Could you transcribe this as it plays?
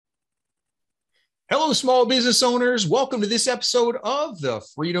Hello, small business owners. Welcome to this episode of the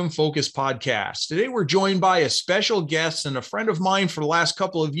Freedom Focus Podcast. Today, we're joined by a special guest and a friend of mine for the last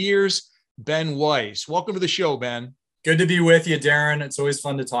couple of years, Ben Weiss. Welcome to the show, Ben. Good to be with you, Darren. It's always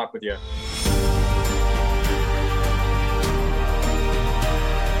fun to talk with you.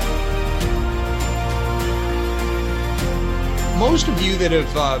 Most of you that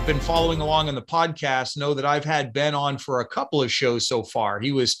have been following along on the podcast know that I've had Ben on for a couple of shows so far.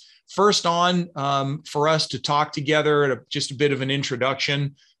 He was first on for us to talk together at just a bit of an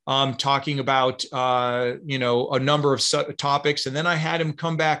introduction, talking about, a number of topics. And then I had him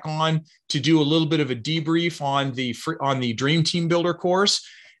come back on to do a little bit of a debrief on the Dream Team Builder course.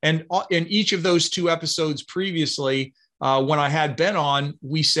 And in each of those two episodes previously, when I had Ben on,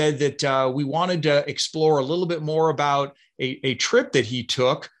 we said that we wanted to explore a little bit more about a trip that he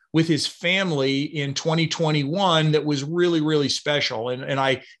took with his family in 2021 that was really, really special. And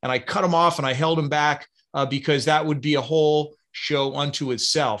I cut him off and I held him back because that would be a whole show unto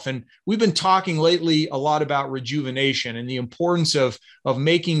itself. And we've been talking lately a lot about rejuvenation and the importance of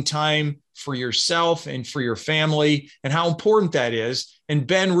making time for yourself and for your family and how important that is. And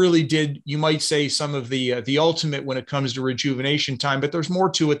Ben really did, you might say, some of the ultimate when it comes to rejuvenation time, but there's more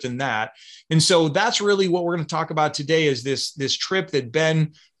to it than that. And so that's really what we're going to talk about today is this trip that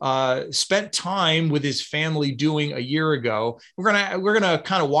Ben spent time with his family doing a year ago. We're gonna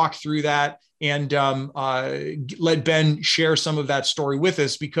kind of walk through that and let Ben share some of that story with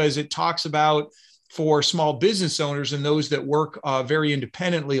us because it talks about, for small business owners and those that work very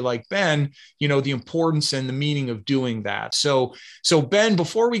independently like Ben, the importance and the meaning of doing that. So Ben,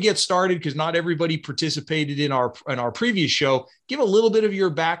 before we get started, because not everybody participated in our previous show, give a little bit of your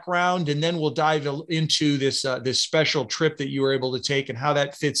background, and then we'll dive into this special trip that you were able to take and how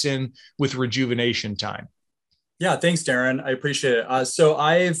that fits in with rejuvenation time. Yeah, thanks, Darren. I appreciate it. So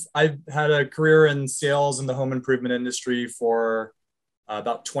I've had a career in sales in the home improvement industry for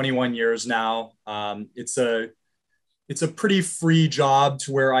about 21 years now. It's a pretty free job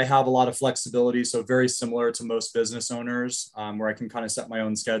to where I have a lot of flexibility. So very similar to most business owners, where I can kind of set my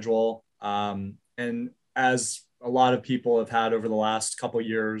own schedule. And as a lot of people have had over the last couple of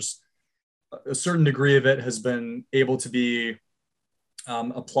years, a certain degree of it has been able to be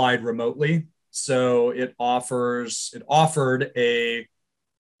applied remotely. So it offered a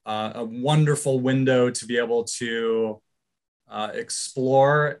wonderful window to be able to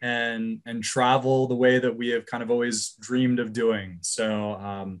explore and travel the way that we have kind of always dreamed of doing.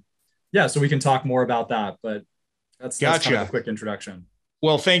 So, so we can talk more about that, but that's kind of a quick introduction.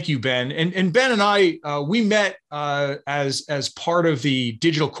 Well, thank you, Ben. And Ben and I, we met as part of the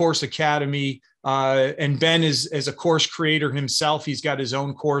Digital Course Academy. And Ben is as a course creator himself. He's got his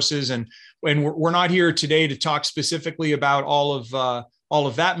own courses, and we're not here today to talk specifically about all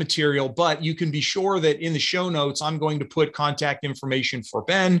of that material, but you can be sure that in the show notes, I'm going to put contact information for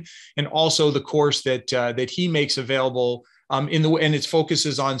Ben and also the course that he makes available and its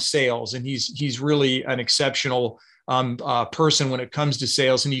focuses on sales. And he's really an exceptional person when it comes to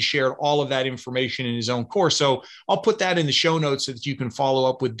sales. And he shared all of that information in his own course. So I'll put that in the show notes so that you can follow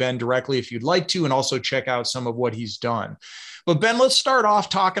up with Ben directly if you'd like to, and also check out some of what he's done. But Ben, let's start off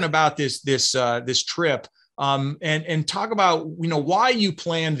talking about this trip. And talk about why you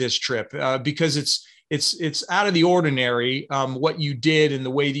planned this trip because it's out of the ordinary what you did and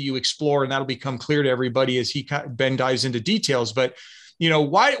the way that you explore, and that'll become clear to everybody as Ben dives into details. But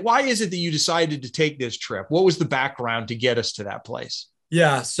why is it that you decided to take this trip? What was the background to get us to that place?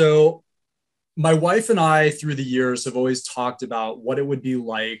 Yeah, so my wife and I, through the years, have always talked about what it would be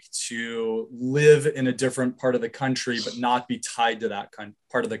like to live in a different part of the country, but not be tied to that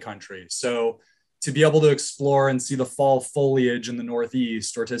part of the country. So to be able to explore and see the fall foliage in the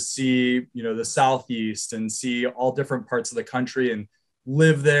Northeast, or to see, the Southeast and see all different parts of the country and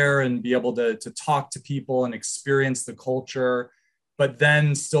live there and be able to talk to people and experience the culture, but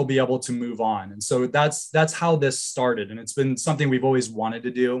then still be able to move on. And so that's how this started. And it's been something we've always wanted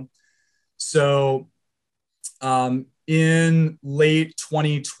to do. So in late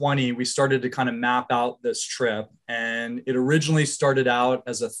 2020, we started to kind of map out this trip, and it originally started out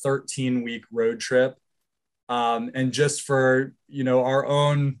as a 13-week road trip. And just for, our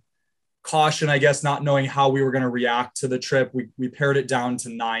own caution, I guess, not knowing how we were going to react to the trip, we pared it down to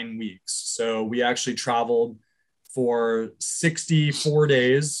 9 weeks. So we actually traveled for 64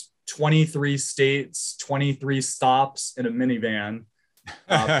 days, 23 states, 23 stops in a minivan,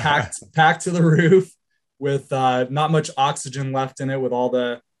 packed to the roof, with not much oxygen left in it with all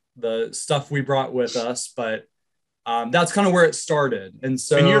the stuff we brought with us. But That's kind of where it started. And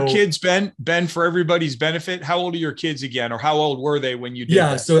And your so, kids, Ben, for everybody's benefit, how old are your kids again, or how old were they when you did yeah,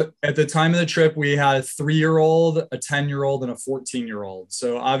 that? so at the time of the trip, we had a 3-year-old, a 10-year-old, and a 14-year-old.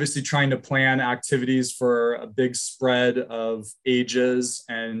 So obviously trying to plan activities for a big spread of ages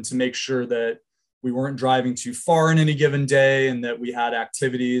and to make sure that we weren't driving too far in any given day and that we had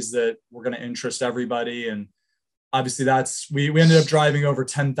activities that were going to interest everybody. And obviously we ended up driving over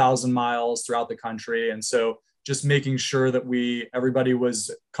 10,000 miles throughout the country. And so just making sure that everybody was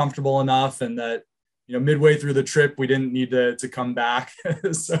comfortable enough and that, midway through the trip, we didn't need to come back.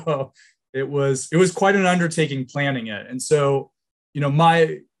 So it was quite an undertaking planning it. And so,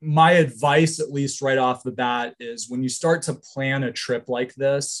 my advice, at least right off the bat, is when you start to plan a trip like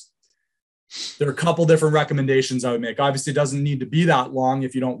this, there are a couple different recommendations I would make. Obviously, it doesn't need to be that long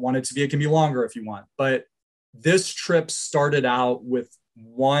if you don't want it to be. It can be longer if you want. But this trip started out with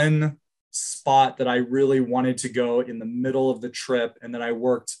one spot that I really wanted to go in the middle of the trip. And then I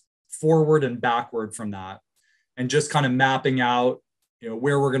worked forward and backward from that and just kind of mapping out,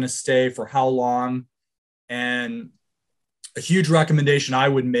 where we're going to stay for how long. And a huge recommendation I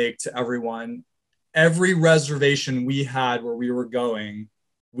would make to everyone, every reservation we had where we were going,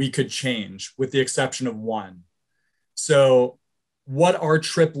 we could change with the exception of one. So what our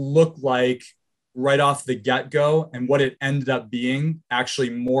trip looked like right off the get-go and what it ended up being actually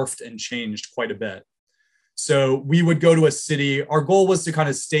morphed and changed quite a bit. So we would go to a city. Our goal was to kind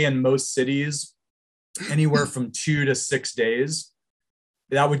of stay in most cities anywhere from 2 to 6 days.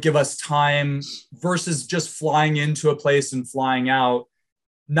 That would give us time versus just flying into a place and flying out,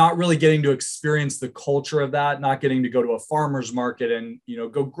 not really getting to experience the culture of that, not getting to go to a farmer's market and,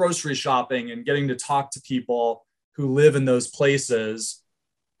 go grocery shopping and getting to talk to people who live in those places.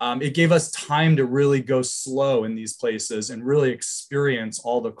 It gave us time to really go slow in these places and really experience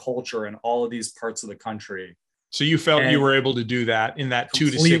all the culture in all of these parts of the country. So you felt you were able to do that in that 2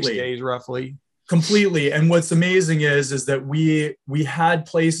 to 6 days, roughly? Completely. And what's amazing is that we had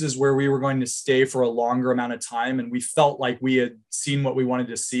places where we were going to stay for a longer amount of time, and we felt like we had seen what we wanted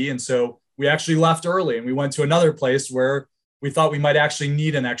to see. And so we actually left early and we went to another place where we thought we might actually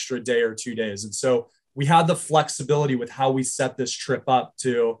need an extra day or 2 days. And so we had the flexibility with how we set this trip up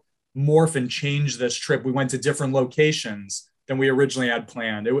to morph and change this trip. We went to different locations than we originally had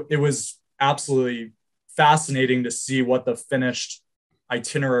planned. It was absolutely fascinating to see what the finished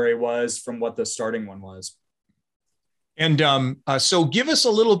itinerary was from what the starting one was. And so give us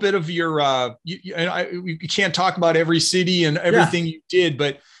a little bit of your, you can't talk about every city and everything you did,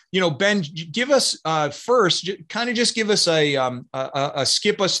 but, Ben, give us first, just give us a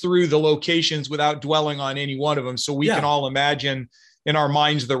skip us through the locations without dwelling on any one of them so we can all imagine in our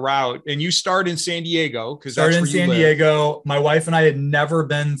minds the route. And you start in San Diego because that's where you live. Started in San Diego. My wife and I had never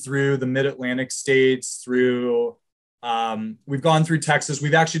been through the mid-Atlantic states. We've gone through Texas.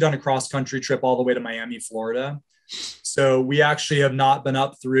 We've actually done a cross-country trip all the way to Miami, Florida. So we actually have not been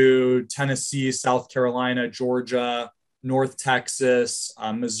up through Tennessee, South Carolina, Georgia, North Texas,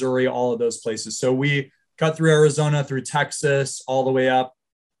 Missouri, all of those places. So we cut through Arizona, through Texas, all the way up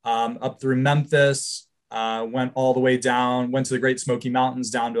through Memphis, went all the way down, went to the Great Smoky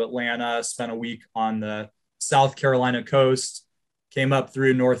Mountains, down to Atlanta, spent a week on the South Carolina coast, came up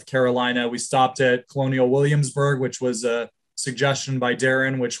through North Carolina. We stopped at Colonial Williamsburg, which was a suggestion by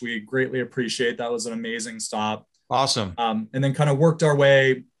Darren, which we greatly appreciate. That was an amazing stop. Awesome. And then kind of worked our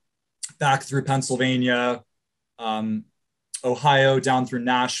way back through Pennsylvania, Ohio, down through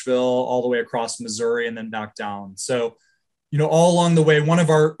Nashville, all the way across Missouri, and then back down. So, all along the way, one of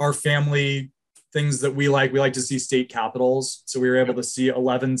our family things that we like to see state capitals. So we were able to see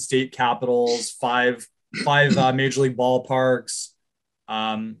 11 state capitals, five major league ballparks.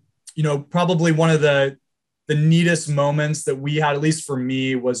 Probably one of the neatest moments that we had, at least for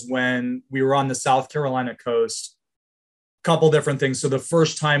me, was when we were on the South Carolina coast. Couple different things. So the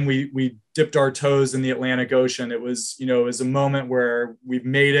first time we dipped our toes in the Atlantic Ocean, it was a moment where we've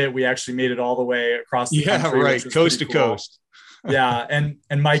made it. We actually made it all the way across the country. Yeah, right. Coast to coast. Yeah.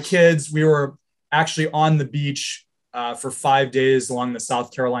 And my kids, we were actually on the beach for 5 days along the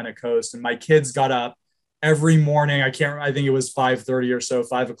South Carolina coast. And my kids got up every morning. I think it was 5:30 or so,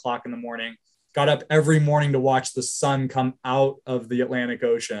 5 o'clock in the morning, got up every morning to watch the sun come out of the Atlantic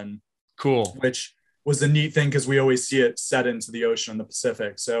Ocean. Cool. Which was a neat thing because we always see it set into the ocean in the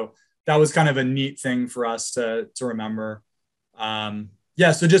Pacific. So that was kind of a neat thing for us to remember.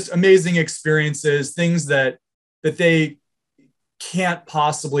 So just amazing experiences, things that they can't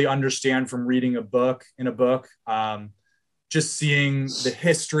possibly understand from reading a book. Just seeing the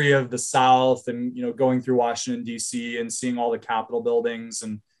history of the South and, going through Washington, D.C. and seeing all the Capitol buildings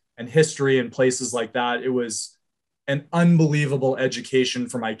and history and places like that. It was an unbelievable education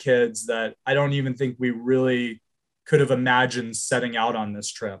for my kids that I don't even think we really could have imagined setting out on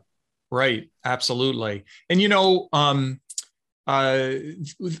this trip. Right. Absolutely. And, uh,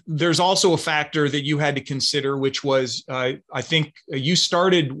 there's also a factor that you had to consider, which was, I think you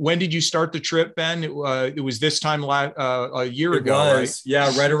started, when did you start the trip, Ben? It was this time a year ago, right?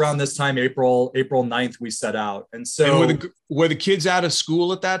 Yeah, right around this time, April 9th, we set out. And so and were the kids out of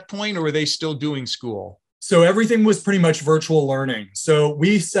school at that point, or were they still doing school? So everything was pretty much virtual learning. So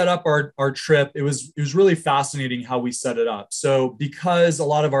we set up our trip. It was really fascinating how we set it up. So because a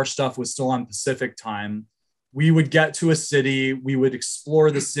lot of our stuff was still on Pacific time, we would get to a city, we would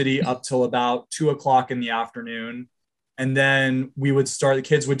explore the city up till about 2 o'clock in the afternoon. And then we would start, the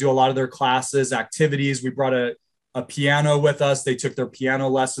kids would do a lot of their classes, activities. We brought a piano with us. They took their piano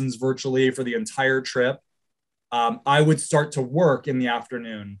lessons virtually for the entire trip. I would start to work in the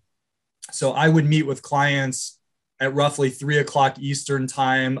afternoon. So I would meet with clients at roughly 3 o'clock Eastern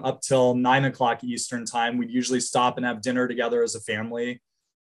time up till 9 o'clock Eastern time. We'd usually stop and have dinner together as a family.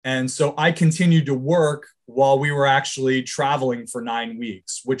 And so I continued to work while we were actually traveling for 9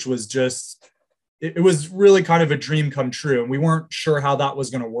 weeks, which was just, it was really kind of a dream come true. And we weren't sure how that was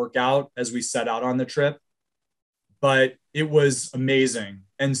going to work out as we set out on the trip, but it was amazing.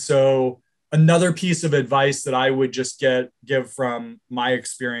 And so another piece of advice that I would just give from my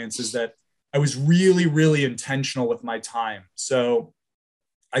experience is that I was really, really intentional with my time. So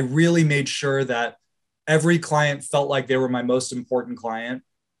I really made sure that every client felt like they were my most important client.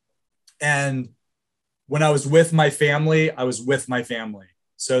 And when I was with my family, I was with my family.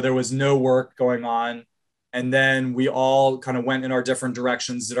 So there was no work going on. And then we all kind of went in our different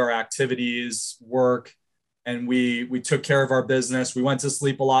directions, did our activities, work, and we took care of our business. We went to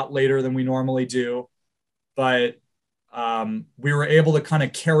sleep a lot later than we normally do, but we were able to kind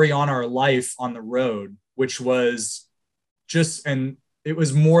of carry on our life on the road, which was and it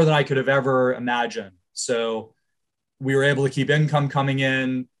was more than I could have ever imagined. So we were able to keep income coming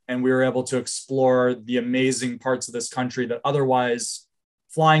in, and we were able to explore the amazing parts of this country that otherwise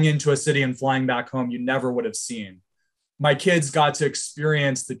flying into a city and flying back home, you never would have seen. My kids got to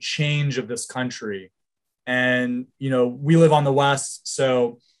experience the change of this country. And, we live on the West.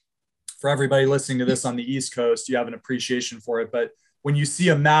 So for everybody listening to this on the East Coast, you have an appreciation for it. But when you see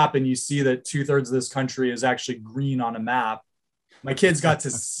a map and you see that 2/3 of this country is actually green on a map, my kids got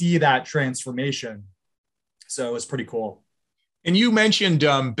to see that transformation. So it was pretty cool. And you mentioned,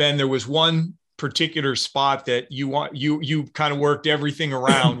 Ben, there was one particular spot that you kind of worked everything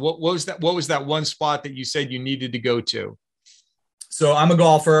around. What was that? What was that one spot that you said you needed to go to? So I'm a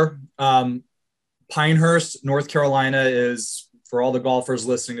golfer. Pinehurst, North Carolina is, for all the golfers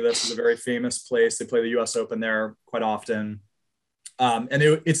listening to this, is a very famous place. They play the US Open there quite often. And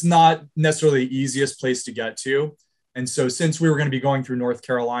it's not necessarily the easiest place to get to. And so since we were going to be going through North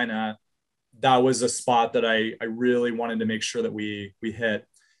Carolina, that was a spot that I really wanted to make sure that we hit.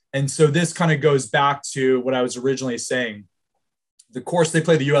 And so this kind of goes back to what I was originally saying. The course they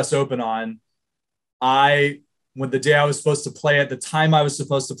play the US Open on, when the day I was supposed to play it, the time I was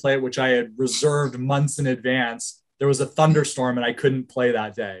supposed to play it, which I had reserved months in advance, there was a thunderstorm and I couldn't play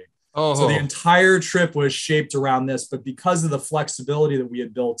that day. Oh. So the entire trip was shaped around this, but because of the flexibility that we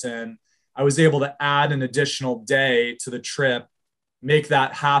had built in, I was able to add an additional day to the trip, make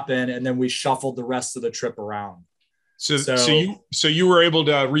that happen, and then we shuffled the rest of the trip around. So you were able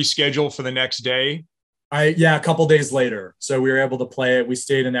to reschedule for the next day? A couple days later. So we were able to play it. We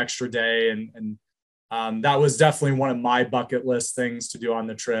stayed an extra day, and that was definitely one of my bucket list things to do on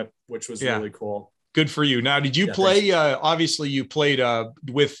the trip, which was really cool. Good for you. Now, did you play? Obviously, you played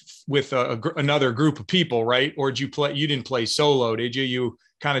with another group of people, right? Or did you play? You didn't play solo, did you? You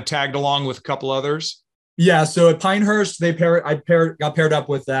kind of tagged along with a couple others. Yeah. So at Pinehurst, I got paired up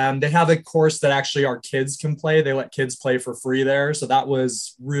with them. They have a course that actually our kids can play. They let kids play for free there. So that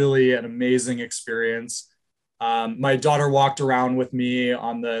was really an amazing experience. My daughter walked around with me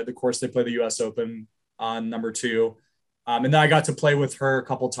on the course they play the US Open on number 2. And then I got to play with her a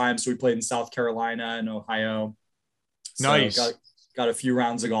couple of times. So we played in South Carolina and Ohio. So nice. Got a few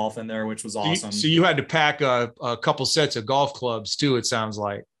rounds of golf in there, which was awesome. So you had to pack a couple sets of golf clubs too, it sounds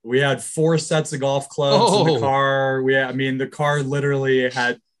like. We had 4 sets of golf clubs in the car. The car literally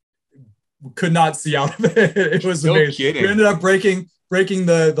could not see out of it. It was amazing. Kidding. We ended up breaking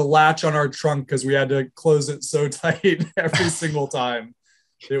the latch on our trunk because we had to close it so tight every single time.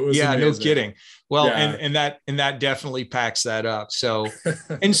 It was amazing. No kidding. Well, and that definitely packs that up. So,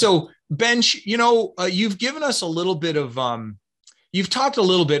 and so Ben, you've given us a little bit of, you've talked a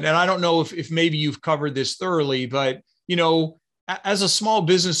little bit, and I don't know if maybe you've covered this thoroughly, but, as a small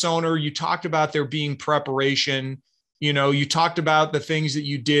business owner, you talked about there being preparation. You talked about the things that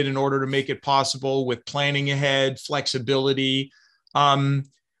you did in order to make it possible with planning ahead, flexibility. But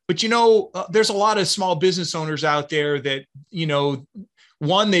there's a lot of small business owners out there that,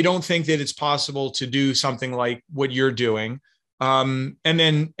 one, they don't think that it's possible to do something like what you're doing. And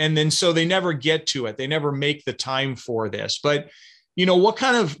then so they never get to it. They never make the time for this. But what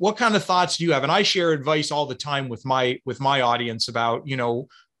kind of thoughts do you have? And I share advice all the time with my audience about,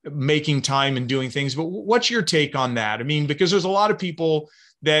 making time and doing things. But what's your take on that? I mean, because there's a lot of people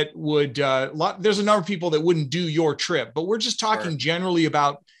that would, there's a number of people that wouldn't do your trip, but we're just talking generally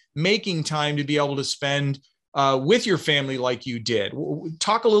about making time to be able to spend with your family like you did.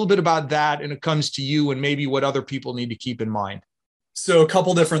 Talk a little bit about that, and it comes to you and maybe what other people need to keep in mind. So a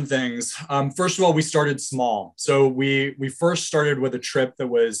couple different things. First of all, we started small. So we first started with a trip that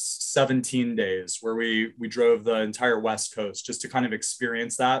was 17 days where we drove the entire West Coast just to kind of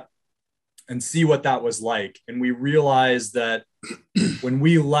experience that and see what that was like. And we realized that when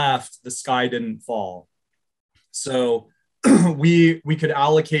we left, the sky didn't fall. So we could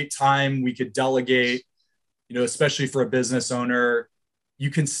allocate time, we could delegate, especially for a business owner.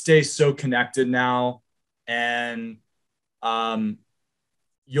 You can stay so connected now, and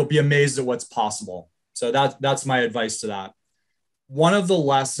you'll be amazed at what's possible. So that's my advice to that. One of the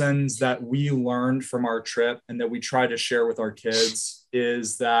lessons that we learned from our trip and that we try to share with our kids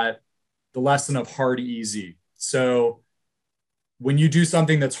is that the lesson of hard, easy. So when you do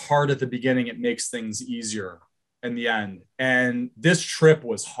something that's hard at the beginning, it makes things easier in the end. And this trip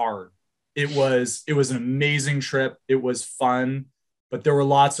was hard. It was an amazing trip. It was fun, but there were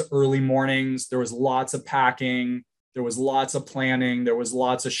lots of early mornings. There was lots of packing. There was lots of planning. There was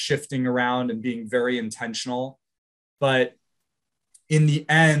lots of shifting around and being very intentional. But in the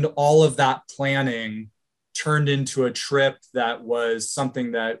end, all of that planning turned into a trip that was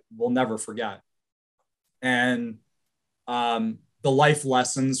something that we'll never forget. And the life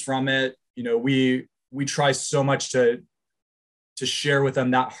lessons from it, we try so much to share with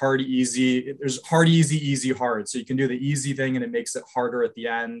them that hard, easy. There's hard, easy, easy, hard. So you can do the easy thing and it makes it harder at the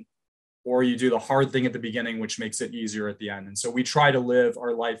end. Or you do the hard thing at the beginning, which makes it easier at the end. And so we try to live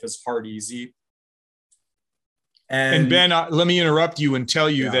our life as hard, easy. And Ben, let me interrupt you and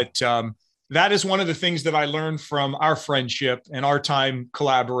tell you that that is one of the things that I learned from our friendship and our time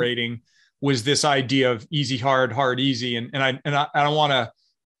collaborating was this idea of easy, hard, hard, easy. And I want to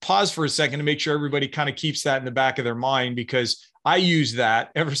pause for a second to make sure everybody kind of keeps that in the back of their mind, because I use that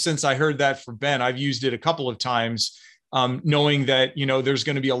ever since I heard that from Ben. I've used it a couple of times. Knowing that, there's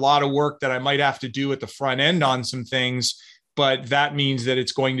going to be a lot of work that I might have to do at the front end on some things, but that means that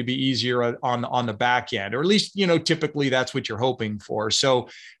it's going to be easier on the back end, or at least, typically that's what you're hoping for. So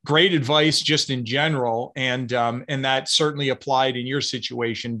great advice just in general. And that certainly applied in your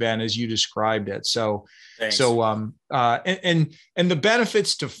situation, Ben, as you described it. So, thanks. and the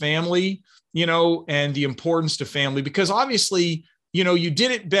benefits to family, and the importance to family, because obviously, you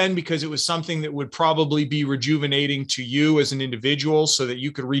did it, Ben, because it was something that would probably be rejuvenating to you as an individual so that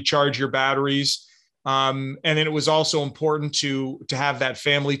you could recharge your batteries. And then it was also important to have that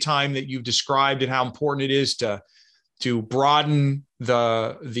family time that you've described, and how important it is to broaden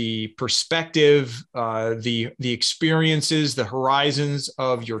the perspective, the experiences, the horizons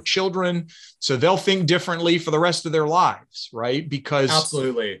of your children, so they'll think differently for the rest of their lives, right? Because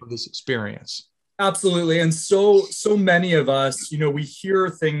absolutely of this experience. Absolutely. And so many of us, we hear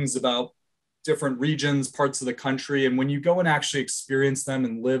things about different regions, parts of the country. And when you go and actually experience them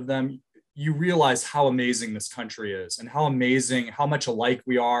and live them, you realize how amazing this country is, and how much alike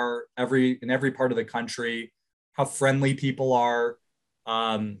we are in every part of the country, how friendly people are.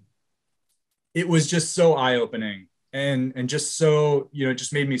 It was just so eye-opening and just so,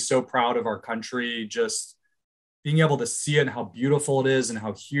 just made me so proud of our country, just being able to see it and how beautiful it is and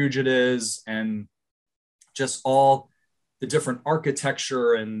how huge it is, and just all the different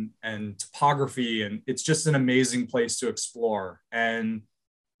architecture and topography. And it's just an amazing place to explore. And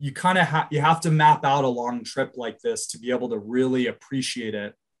you kind of you have to map out a long trip like this to be able to really appreciate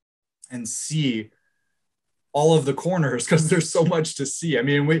it and see all of the corners, because there's so much to see. I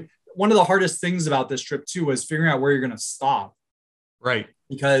mean, one of the hardest things about this trip too was figuring out where you're going to stop. Right.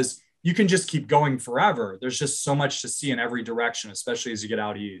 Because you can just keep going forever. There's just so much to see in every direction, especially as you get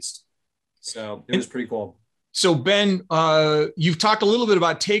out east. So it was pretty cool. So Ben, you've talked a little bit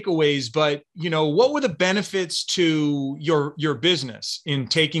about takeaways, but what were the benefits to your business in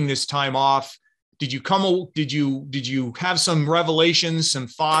taking this time off? Did you have some revelations, some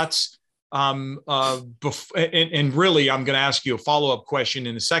thoughts? And really, I'm going to ask you a follow-up question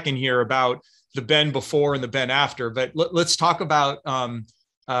in a second here about the Ben before and the Ben after. But let's talk about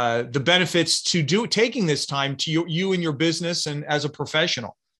the benefits to taking this time to you and your business and as a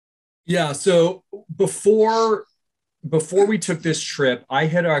professional. Yeah. So before we took this trip, I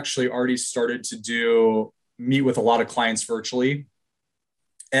had actually already started to meet with a lot of clients virtually.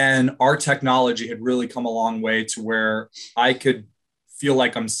 And our technology had really come a long way to where I could feel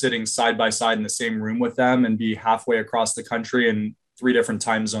like I'm sitting side by side in the same room with them and be halfway across the country and 3 different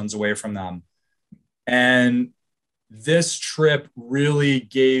time zones away from them. And this trip really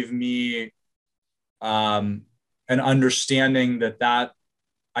gave me an understanding that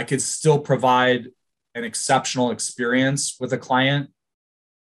I could still provide an exceptional experience with a client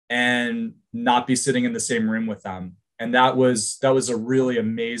and not be sitting in the same room with them. And that was a really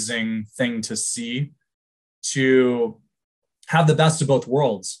amazing thing to see, to have the best of both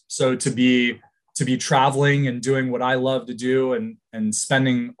worlds. So to be traveling and doing what I love to do and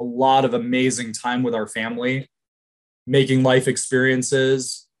spending a lot of amazing time with our family, making life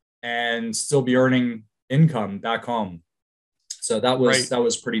experiences, and still be earning income back home. So that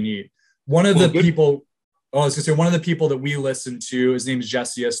was pretty neat. One of the people that we listened to, his name is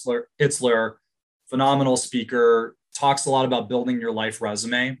Jesse Itzler, phenomenal speaker, talks a lot about building your life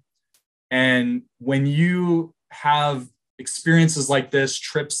resume. And when you have experiences like this,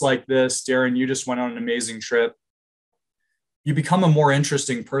 trips like this, Darren, you just went on an amazing trip, you become a more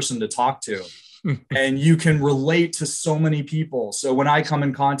interesting person to talk to. And you can relate to so many people. So when I come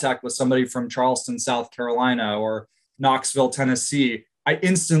in contact with somebody from Charleston, South Carolina, or Knoxville, Tennessee, I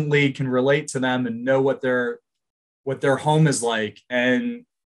instantly can relate to them and know what their home is like. And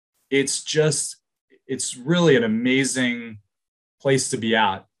it's really an amazing place to be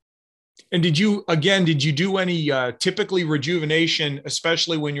at. And did you do any typically rejuvenation,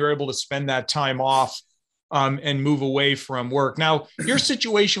 especially when you're able to spend that time off and move away from work? Now, your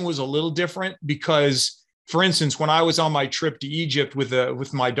situation was a little different because, for instance, when I was on my trip to Egypt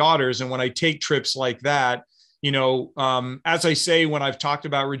with my daughters, and when I take trips like that, as I say, when I've talked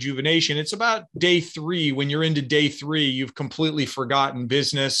about rejuvenation, it's about day 3. When you're into day 3, you've completely forgotten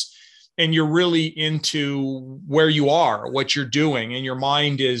business and you're really into where you are, what you're doing. And your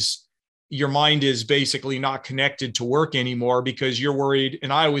mind is basically not connected to work anymore because you're worried.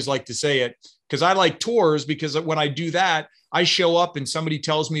 And I always like to say it because I like tours, because when I do that, I show up and somebody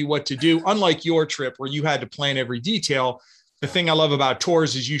tells me what to do. Unlike your trip where you had to plan every detail. The thing I love about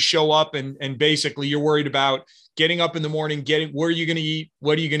tours is you show up and basically you're worried about getting up in the morning, where are you going to eat?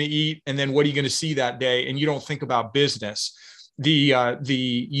 What are you going to eat? And then what are you going to see that day? And you don't think about business.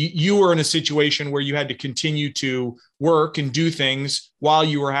 You were in a situation where you had to continue to work and do things while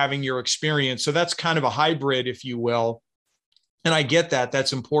you were having your experience. So that's kind of a hybrid, if you will. And I get that.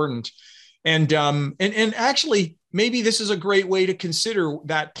 That's important. And actually, maybe this is a great way to consider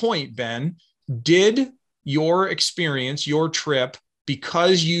that point, Ben. Did your experience, your trip,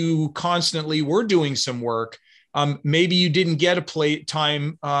 because you constantly were doing some work, maybe you didn't get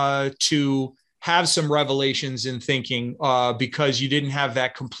time to have some revelations in thinking because you didn't have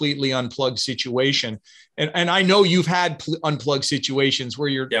that completely unplugged situation. And I know you've had unplugged situations where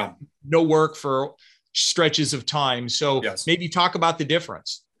you're no work for stretches of time. So maybe talk about the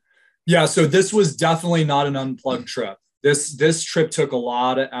difference. Yeah. So this was definitely not an unplugged trip. This trip took a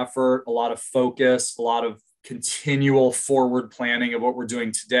lot of effort, a lot of focus, a lot of continual forward planning of what we're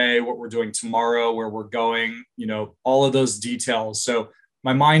doing today, what we're doing tomorrow, where we're going, all of those details. So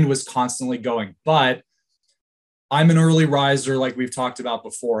my mind was constantly going, but I'm an early riser, like we've talked about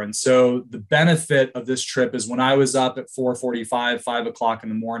before. And so the benefit of this trip is when I was up at 4:45, 5 o'clock in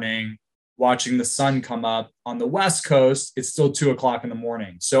the morning, watching the sun come up on the West Coast, it's still 2 o'clock in the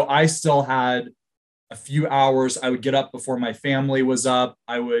morning. So I still had a few hours. I would get up before my family was up.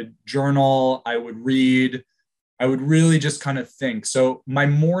 I would journal, I would read, I would really just kind of think. So my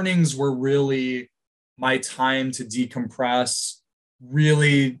mornings were really my time to decompress,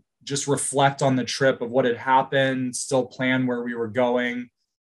 really just reflect on the trip of what had happened, still plan where we were going.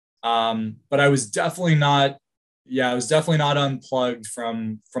 But I was definitely not unplugged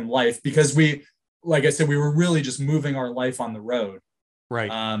from life, because like I said, we were really just moving our life on the road. Right.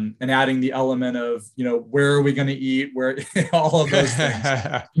 And adding the element of, where are we going to eat, where all of those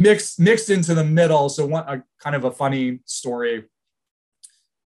things mixed into the middle. So kind of a funny story.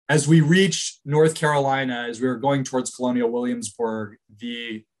 As we reached North Carolina, as we were going towards Colonial Williamsburg,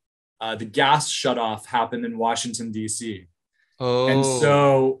 the gas shutoff happened in Washington, D.C. Oh. And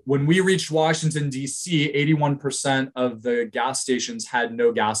so when we reached Washington, D.C., 81% of the gas stations had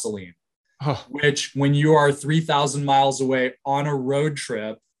no gasoline, which when you are 3,000 miles away on a road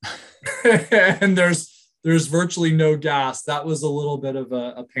trip and there's virtually no gas, that was a little bit of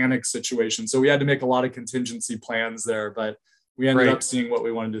a panic situation. So we had to make a lot of contingency plans there. But we ended Right. up seeing what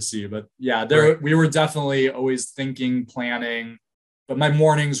we wanted to see. But yeah, Right. we were definitely always thinking, planning, but my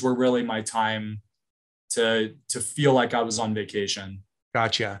mornings were really my time to feel like I was on vacation.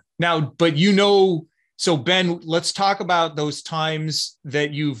 Gotcha. Now, but so Ben, let's talk about those times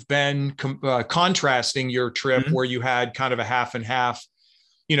that you've been contrasting your trip Mm-hmm. where you had kind of a half and half.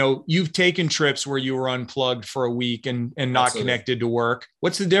 You've taken trips where you were unplugged for a week and not Absolutely. connected to work.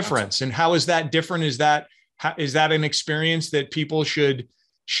 What's the difference, Absolutely. and how is that different? Is that an experience that people should?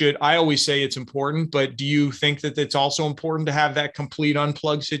 I always say it's important, but do you think that it's also important to have that complete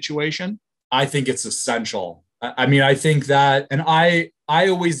unplugged situation? I think it's essential. I mean, I think that, and I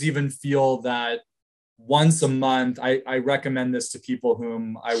always even feel that once a month, I recommend this to people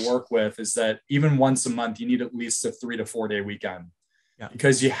whom I work with, is that even once a month, you need at least a 3 to 4 day weekend, Yeah.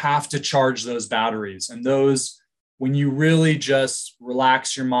 because you have to charge those batteries. And those, when you really just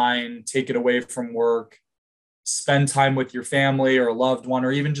relax your mind, take it away from work, spend time with your family or a loved one,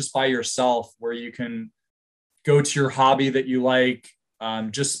 or even just by yourself, where you can go to your hobby that you like,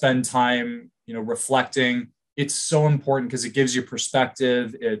 just spend time, reflecting. It's so important because it gives you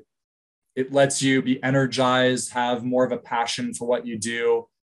perspective. It lets you be energized, have more of a passion for what you do,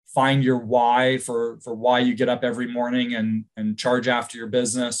 find your why for why you get up every morning and charge after your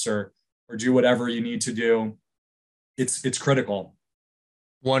business or do whatever you need to do. It's critical.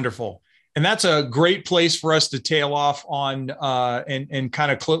 Wonderful. And that's a great place for us to tail off on and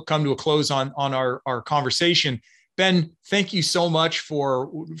kind of come to a close on our conversation. Ben, thank you so much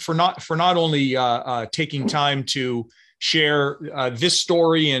for not only taking time to share this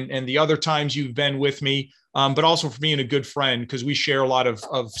story and the other times you've been with me, but also for being a good friend, because we share a lot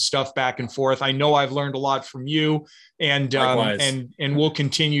of stuff back and forth. I know I've learned a lot from you, and Likewise. we'll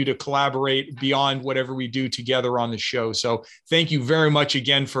continue to collaborate beyond whatever we do together on the show. So thank you very much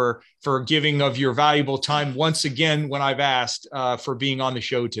again for giving of your valuable time once again when I've asked for being on the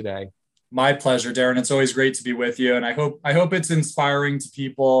show today. My pleasure, Darren. It's always great to be with you, and I hope it's inspiring to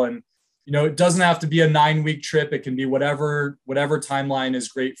people. And it doesn't have to be a 9 week trip. It can be whatever timeline is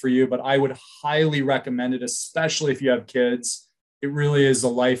great for you. But I would highly recommend it, especially if you have kids. It really is a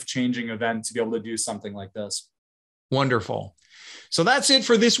life-changing event to be able to do something like this. Wonderful. So that's it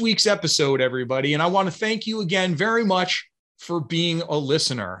for this week's episode, everybody. And I want to thank you again very much for being a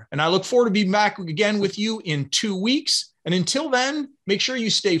listener. And I look forward to being back again with you in 2 weeks. And until then, make sure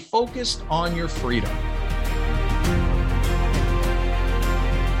you stay focused on your freedom.